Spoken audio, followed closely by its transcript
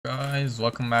guys,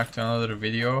 welcome back to another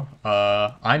video.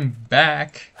 I'm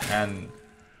back and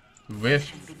with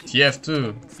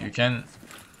TF2, you can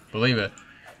believe it,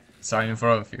 it's right in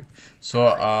front of you. So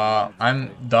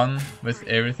I'm done with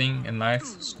everything in life,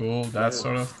 school, that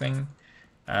sort of thing,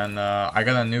 and I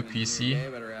got a new PC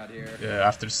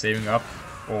after saving up.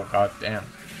 Oh god damn.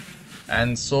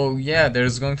 And so yeah,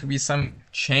 there's going to be some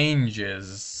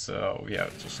changes. So we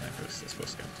have two snipers, let's go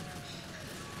skip.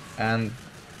 And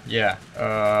yeah,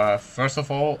 first of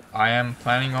all, I am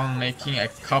planning on making a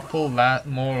couple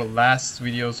more last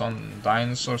videos on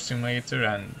Dinosaur Simulator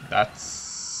and that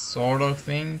sort of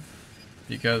thing,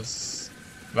 because,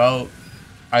 well,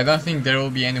 I don't think there will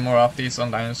be any more updates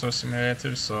on Dinosaur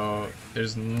Simulator, so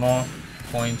there's no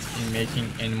point in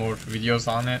making any more videos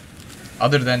on it,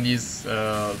 other than these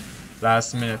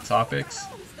last minute topics.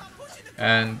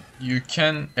 And you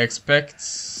can expect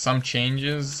some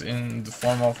changes in the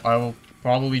form of, I will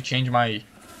probably change my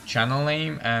channel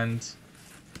name and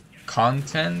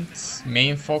content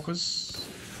main focus.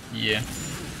 Yeah.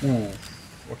 Ooh.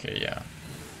 Okay, yeah.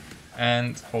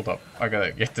 And hold up, I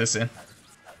gotta get this in.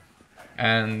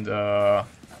 And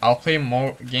I'll play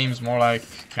more games, more like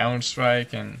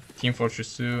Counter-Strike and Team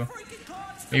Fortress 2.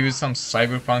 Maybe some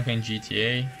Cyberpunk and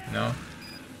GTA, you know.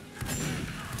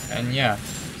 And yeah.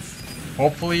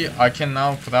 Hopefully I can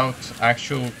now put out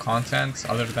actual content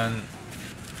other than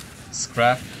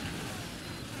scrap.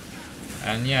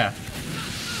 And yeah,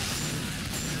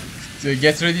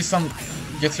 get ready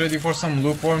for some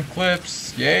Lukewarm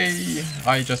clips. Yay!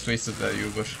 I just wasted that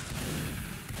Uber.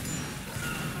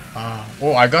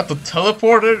 Oh, I got the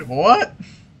teleporter. What?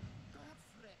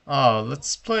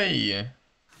 Let's play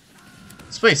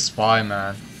Spy,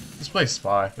 man. Let's play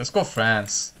Spy. Let's go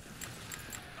France.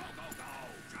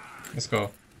 Let's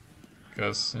go,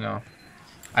 because, you know,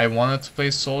 I wanted to play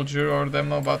Soldier or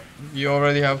Demo, but you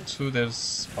already have two. There's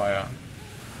Spy.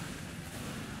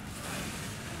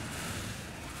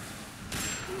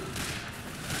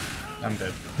 I'm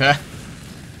dead.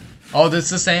 Oh, that's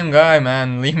the same guy,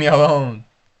 man. Leave me alone,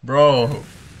 bro.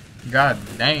 God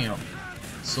damn.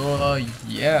 So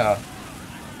yeah,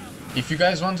 if you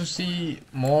guys want to see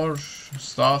more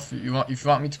stuff, if you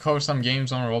want me to cover some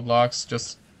games on Roblox,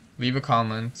 just leave a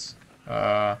comment.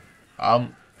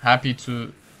 I'm happy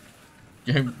to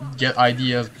get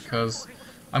ideas, because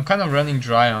I'm kind of running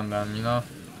dry on them, you know.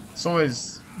 It's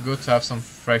always good to have some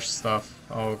fresh stuff.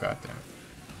 Oh goddamn.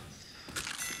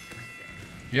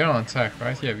 We are on attack,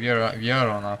 right? Yeah, we are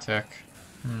on attack.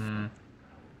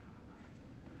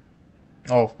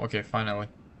 Oh, okay, finally.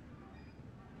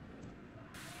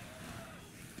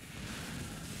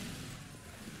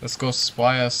 Let's go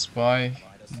spy as spy.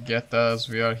 Get that as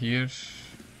we are here.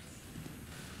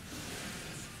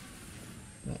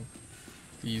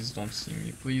 Please don't see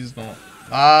me. Please don't.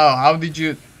 Oh, how did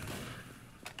you?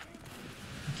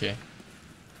 Okay.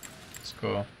 Let's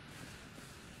go.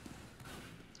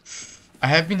 I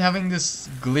have been having this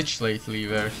glitch lately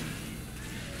where...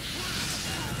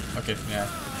 Okay, yeah.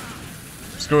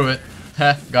 Screw it.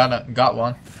 Heh, got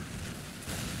one.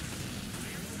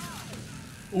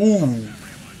 Ooh.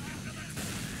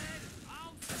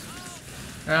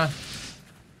 Yeah.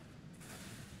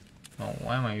 Oh,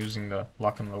 why am I using the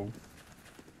lock and load?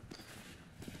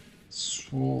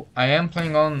 So I am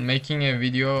planning on making a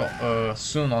video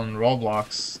soon on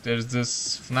Roblox. There's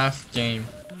this FNAF game.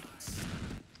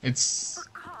 It's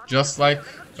just like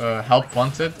Help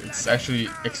Wanted. It's actually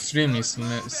extremely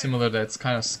similar. That's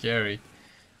kind of scary.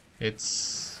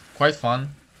 It's quite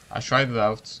fun. I tried it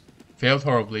out. Failed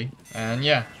horribly. And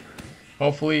yeah,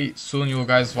 hopefully soon you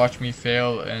guys watch me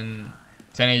fail in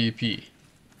 1080p,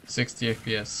 60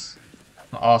 FPS.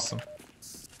 Awesome.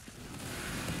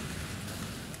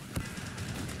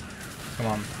 Come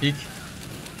on, peek.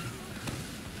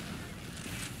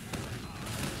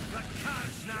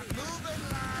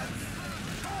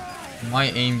 My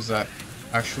aims are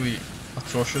actually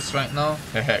atrocious right now.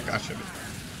 Hehe, gotcha.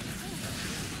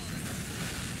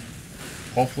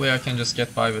 Hopefully I can just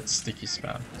get by with sticky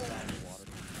spam.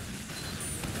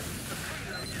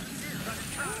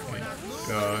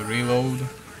 Okay, reload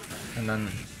and then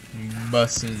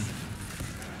bust in.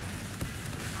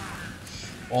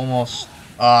 Almost.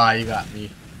 Ah, you got me.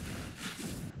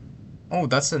 Oh,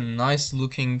 that's a nice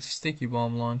looking sticky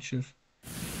bomb launcher.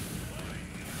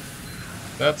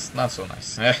 That's not so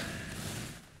nice.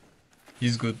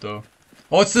 He's good though.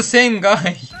 Oh, it's the same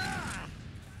guy.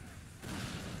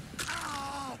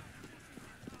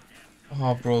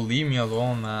 Oh, bro, leave me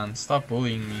alone, man. Stop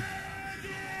bullying me.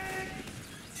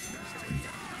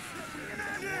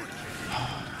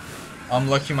 I'm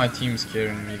lucky my team's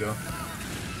carrying me though.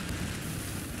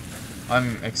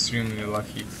 I'm extremely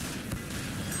lucky.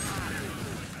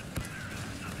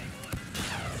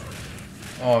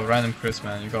 Oh, random Chris,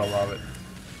 man, you gotta love it.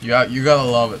 You gotta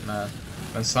love it, man.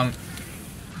 When some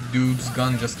dude's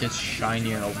gun just gets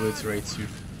shiny and obliterates you.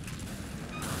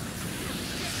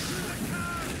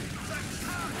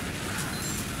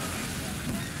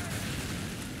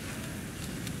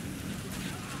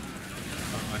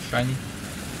 Shiny.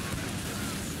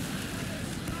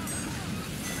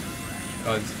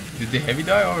 Did the heavy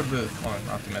die or the... Oh,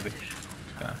 not the medic.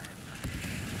 Yeah.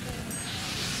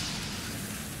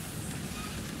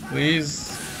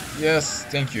 Please. Yes,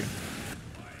 thank you.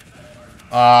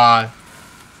 Sorry.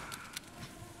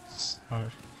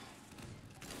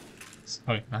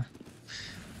 Sorry, man.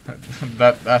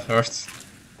 that hurts.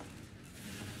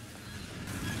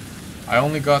 I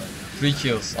only got 3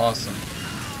 kills. Awesome.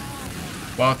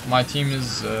 But my team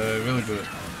is really good.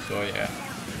 So yeah.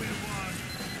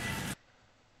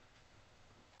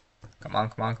 Come on,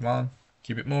 come on, come on.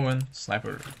 Keep it moving.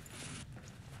 Sniper.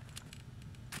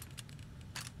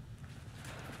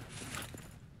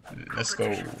 Let's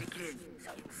go.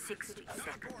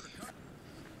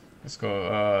 Let's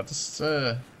go. This is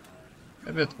a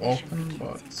bit open,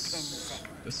 but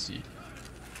let's see.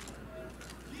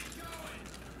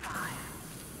 5,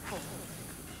 4,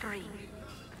 3,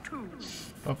 2,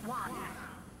 Up. 1.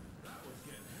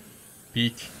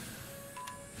 Peek.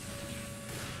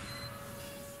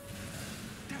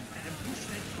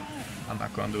 I'm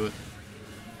not gonna do it.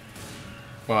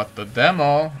 But the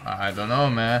demo, I don't know,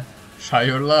 man. Try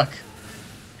your luck.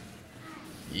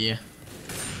 Yeah.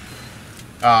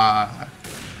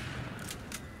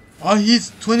 Oh,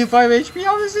 he's 25 HP.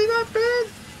 How is he not dead?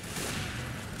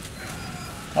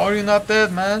 How are you not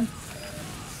dead, man?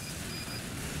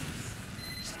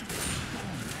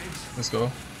 Let's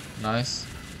go. Nice.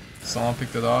 Someone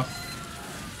picked it off.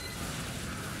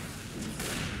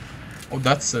 Oh,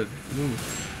 that's a loot.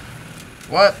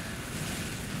 What?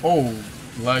 Oh,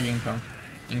 lag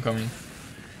incoming.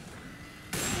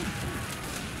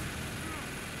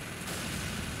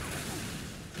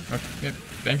 Okay, yep,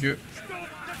 thank you.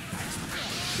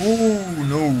 Oh,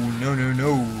 no.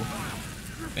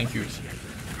 Thank you.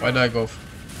 Why did I go?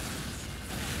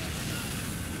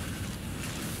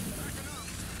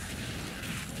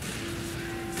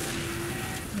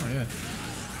 Oh, yeah.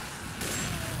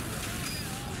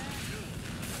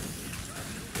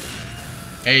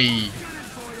 Hey.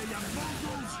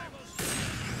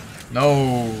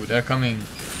 No, they're coming.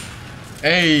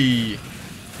 Hey.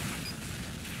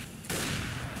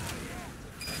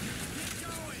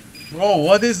 Bro,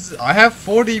 what is... I have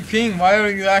 40 ping. Why are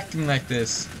you acting like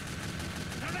this?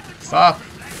 Stop.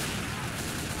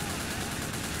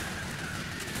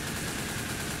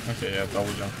 Okay, yeah,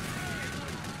 double jump.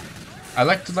 I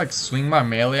like to like swing my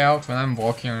melee out when I'm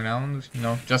walking around, you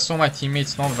know, just so my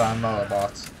teammates know that I'm not a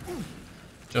bot.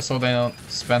 Just so they don't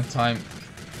spend time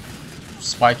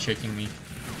spy checking me.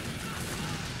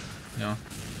 You know.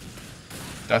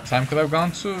 That time could have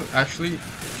gone to actually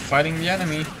fighting the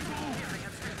enemy.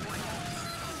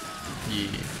 Yeah.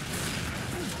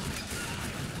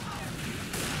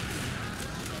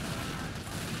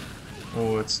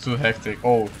 Oh, it's too hectic.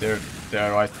 Oh, they're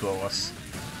right below us.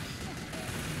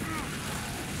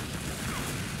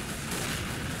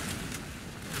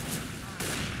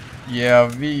 Yeah,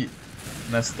 we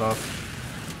messed up.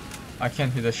 I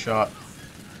can't hit a shot.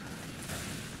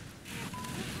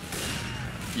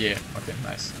 Yeah, okay,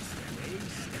 nice.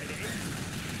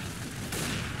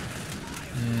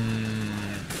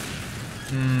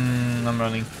 I'm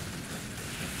running.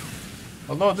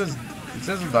 Although this it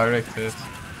says a direct hit,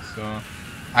 so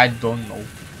I don't know.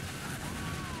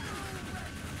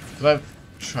 But I've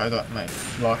tried out my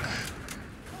luck.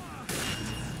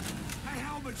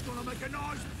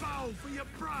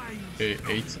 Okay,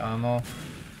 8 ammo.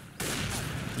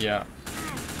 Yeah.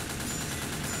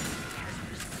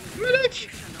 Medic!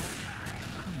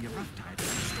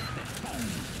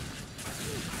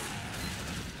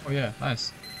 Oh yeah,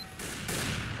 nice.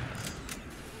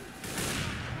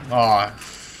 Oh,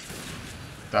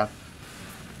 that.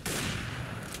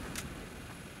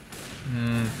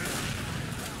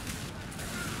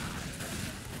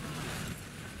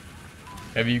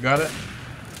 Have you got it?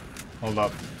 Hold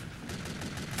up.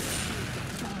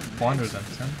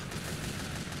 410.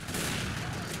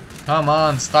 Come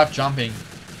on, stop jumping.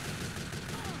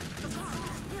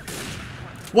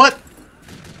 What?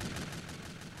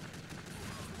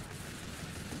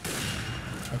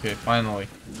 Okay, finally.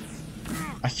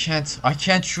 I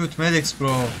can't shoot medics,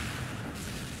 bro.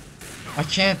 I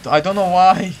can't, I don't know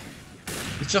why.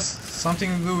 It's just something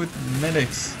to do with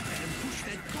medics.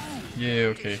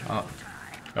 Yeah, okay.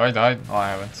 I died? Oh, I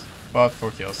haven't. But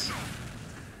 4 kills.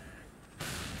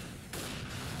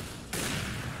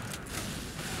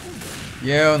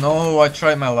 Yeah, no, I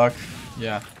tried my luck.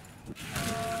 Yeah.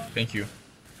 Thank you.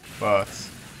 But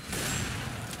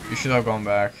you should have gone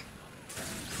back.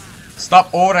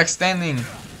 Stop overextending!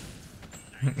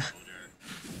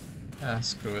 Ah,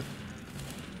 screw it.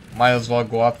 Might as well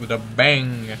go out with a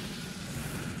bang.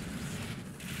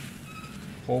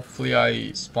 Hopefully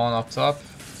I spawn up top.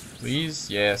 Please?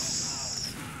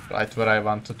 Yes. Right where I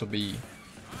wanted to be.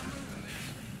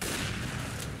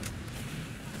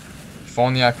 If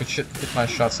only I could hit my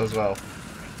shots as well.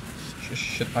 Just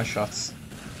shit my shots.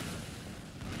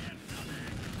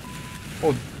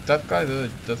 Oh, that guy did a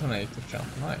detonator jump.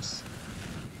 Nice.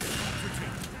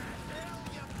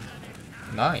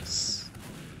 Nice.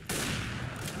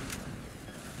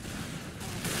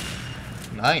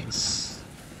 Nice.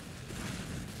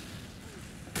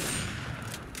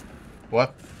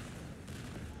 What?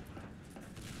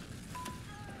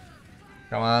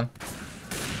 Come on.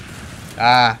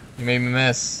 Ah, you made me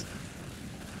miss.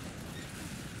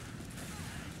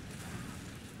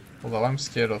 Hold on, I'm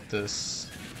scared of this.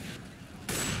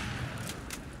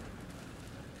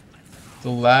 The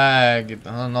lag,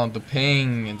 oh no, the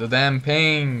ping, the damn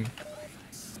ping.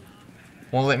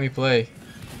 Won't let me play.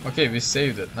 Okay, we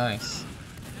saved it, nice.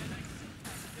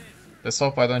 Let's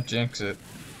hope I don't jinx it.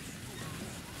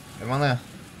 I wanna...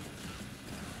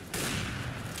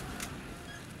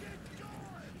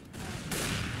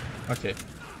 Okay.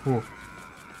 Whew.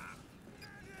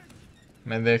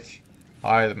 Medic.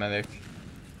 Hi, the medic.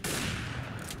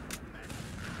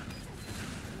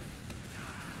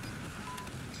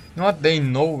 You know what? They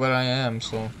know where I am,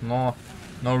 so no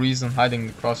reason hiding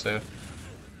the crosshair.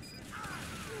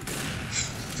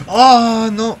 Oh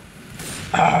no!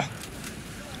 Ah.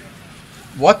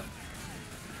 What?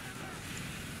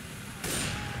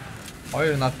 Oh,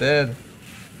 you're not dead.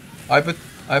 I put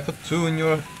 2 in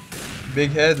your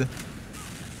big head.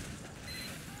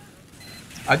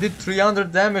 I did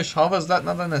 300 damage. How was that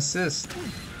not an assist?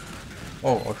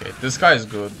 Oh, okay. This guy is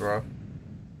good, bro.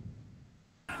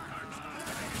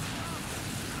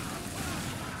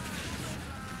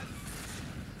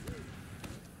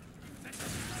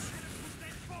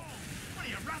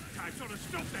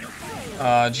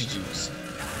 GG's.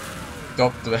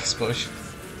 Stop the explosion.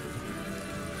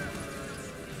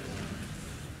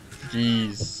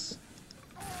 Jeez.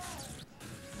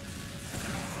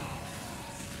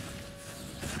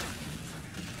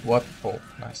 What? Oh,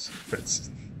 nice. Crits.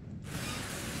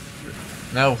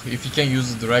 Now, if he can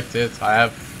use the direct hit, I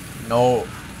have no...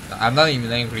 I'm not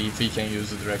even angry if he can use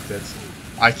the direct hit.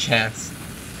 I can't.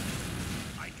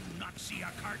 I do not see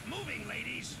a cart moving,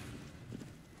 ladies.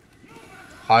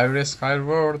 High risk, high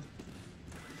reward.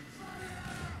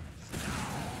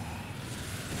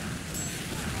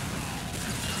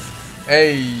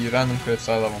 Hey, random crits,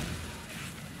 I love them.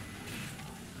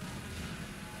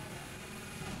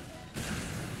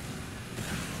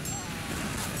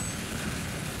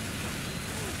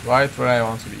 Right where I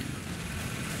want to be.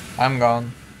 I'm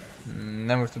gone.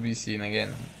 Never to be seen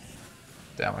again.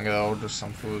 Damn, I gotta order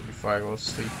some food before I go to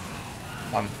sleep.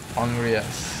 I'm hungry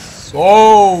as...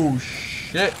 Oh,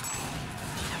 shit!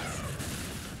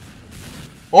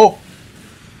 Oh!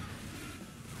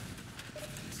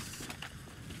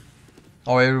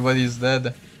 Oh, everybody's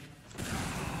dead.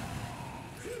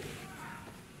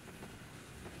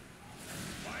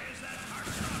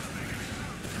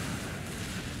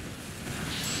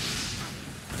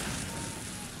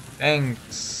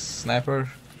 Thanks, sniper.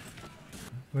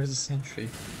 Where's the sentry?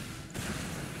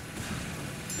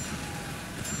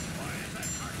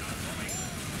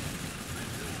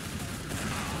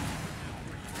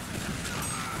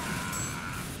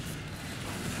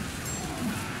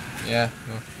 Yeah.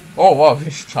 No. Oh wow, we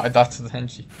tried that to the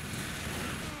Henshi.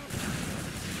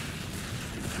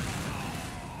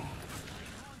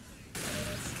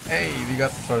 Hey, we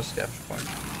got the first capture point.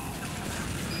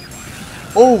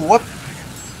 Oh, what?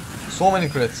 So many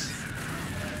crits.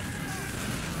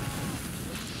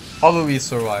 How do we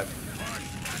survive?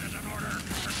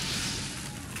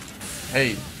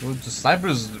 Hey, dude, the sniper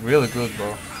is really good,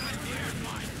 bro.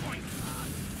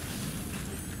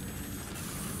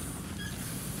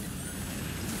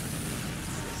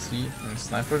 See, and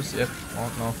snipers, yep,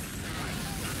 oh no.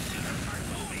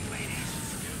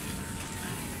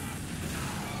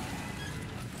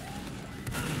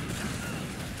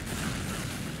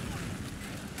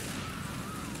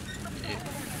 Yeah.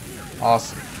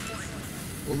 Awesome.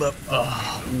 Hold up.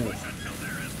 Ooh.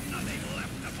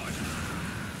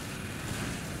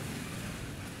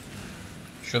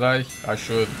 Should I? I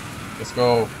should. Let's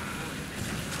go.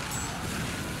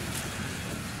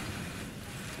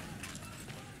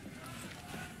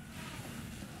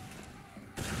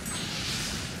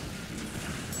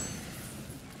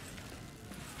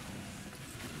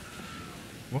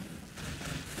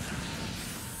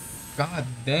 God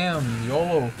damn,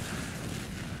 YOLO.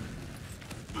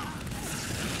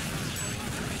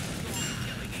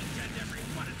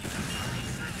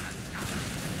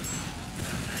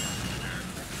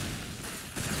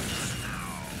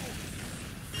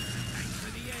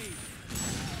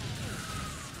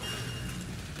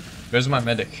 Where's my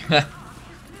medic?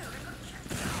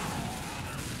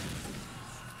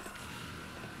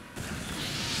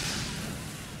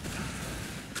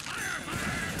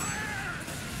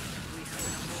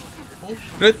 Oh,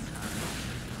 good.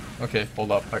 Okay,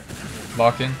 hold up. Like,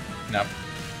 lock in. No.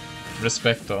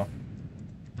 Respect though.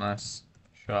 Nice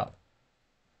shot.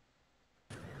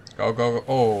 Go, go, go.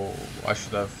 Oh, I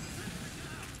should have.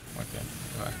 Okay,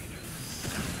 right.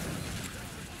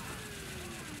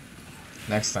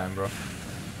 Next time, bro.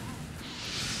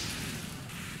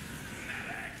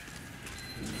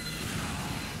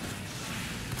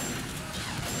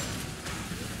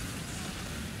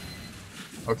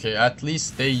 Okay, at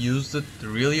least they used it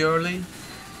really early.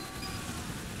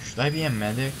 Should I be a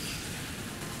medic?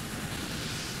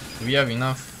 Do we have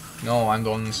enough? No, I'm the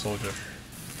only soldier.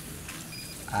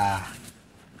 Ah.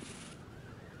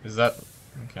 Is that...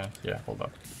 Okay, yeah, hold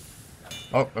up.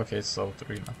 Oh, okay, it's level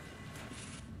 3 now.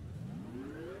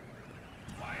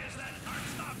 Why is that heart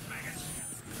stop, maggot?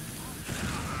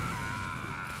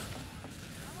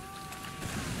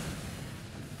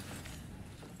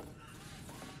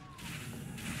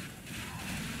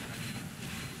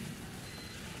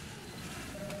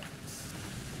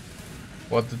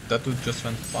 What? That dude just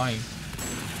went flying.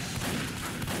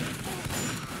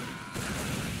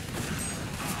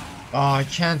 Oh, I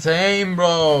can't aim,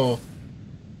 bro.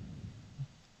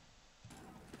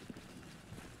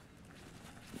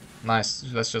 Nice.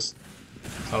 Let's just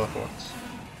teleport.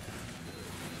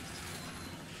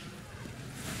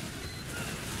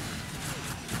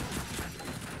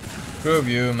 Screw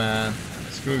you, man.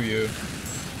 Screw you.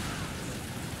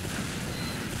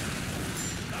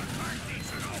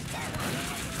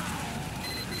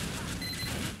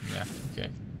 Yeah, okay.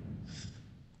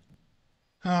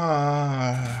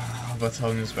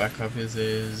 Battalion's backup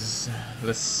is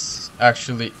let's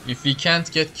actually, if we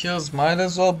can't get kills, might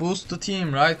as well boost the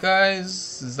team, right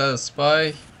guys? Is that a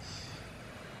spy?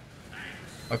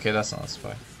 Okay, that's not a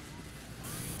spy.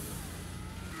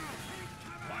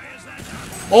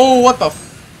 Oh, what the f—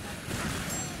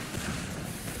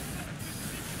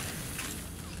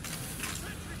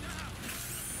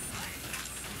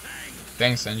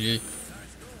 Thanks, NG.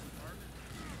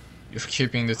 You're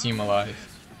keeping the team alive.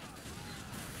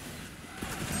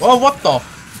 Oh, what the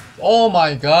f— Oh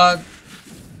my god.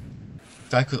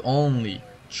 If I could only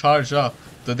charge up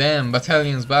the damn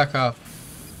battalion's backup.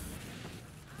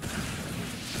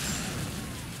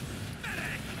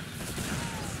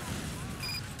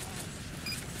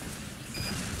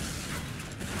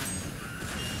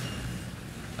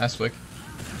 Nice flick.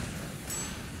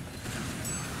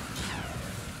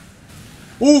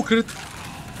 Ooh, crit!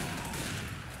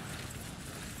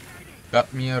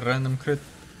 Got me a random crit.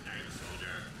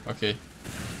 Okay.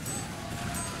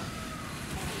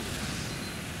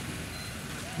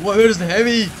 Where's the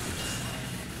heavy?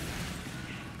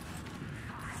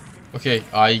 Okay,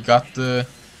 I got the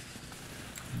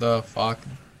fuck.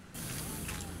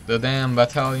 The damn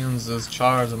battalions is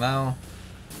charged now.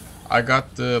 I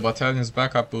got the battalion's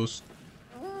backup boost.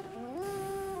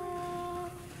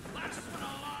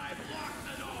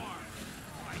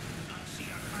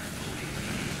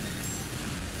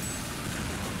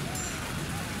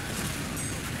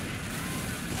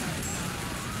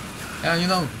 Yeah, you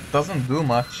know, doesn't do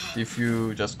much if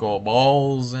you just go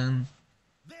balls in.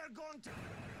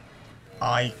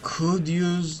 I could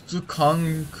use the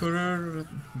conqueror,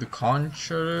 the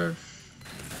conqueror,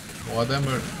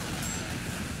 whatever.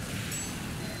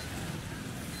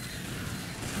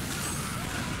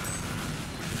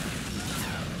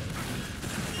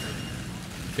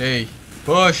 Okay,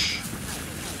 push.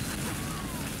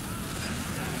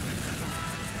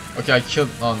 Okay, I killed.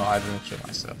 Oh no, I didn't kill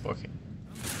myself. Okay.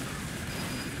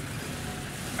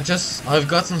 I've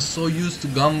gotten so used to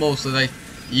gumbos that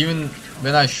even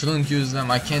when I shouldn't use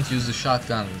them, I can't use the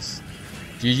shotguns.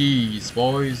 GG's,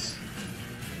 boys.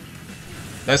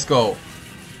 Let's go.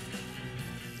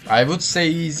 I would say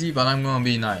easy, but I'm gonna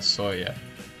be nice, so yeah.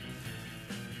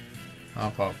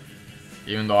 No problem.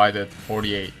 Even though I did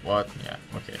 48. What? Yeah,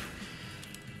 okay.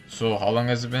 So, how long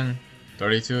has it been?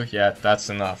 32? Yeah, that's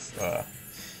enough.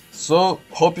 So,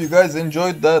 hope you guys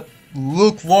enjoyed that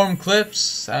lukewarm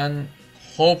clips, and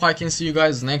hope I can see you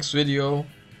guys next video.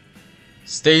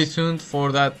 Stay tuned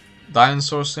for that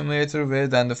dinosaur simulator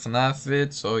vid and the FNAF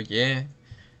vid. So yeah,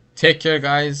 take care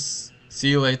guys, see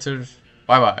you later,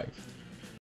 bye bye.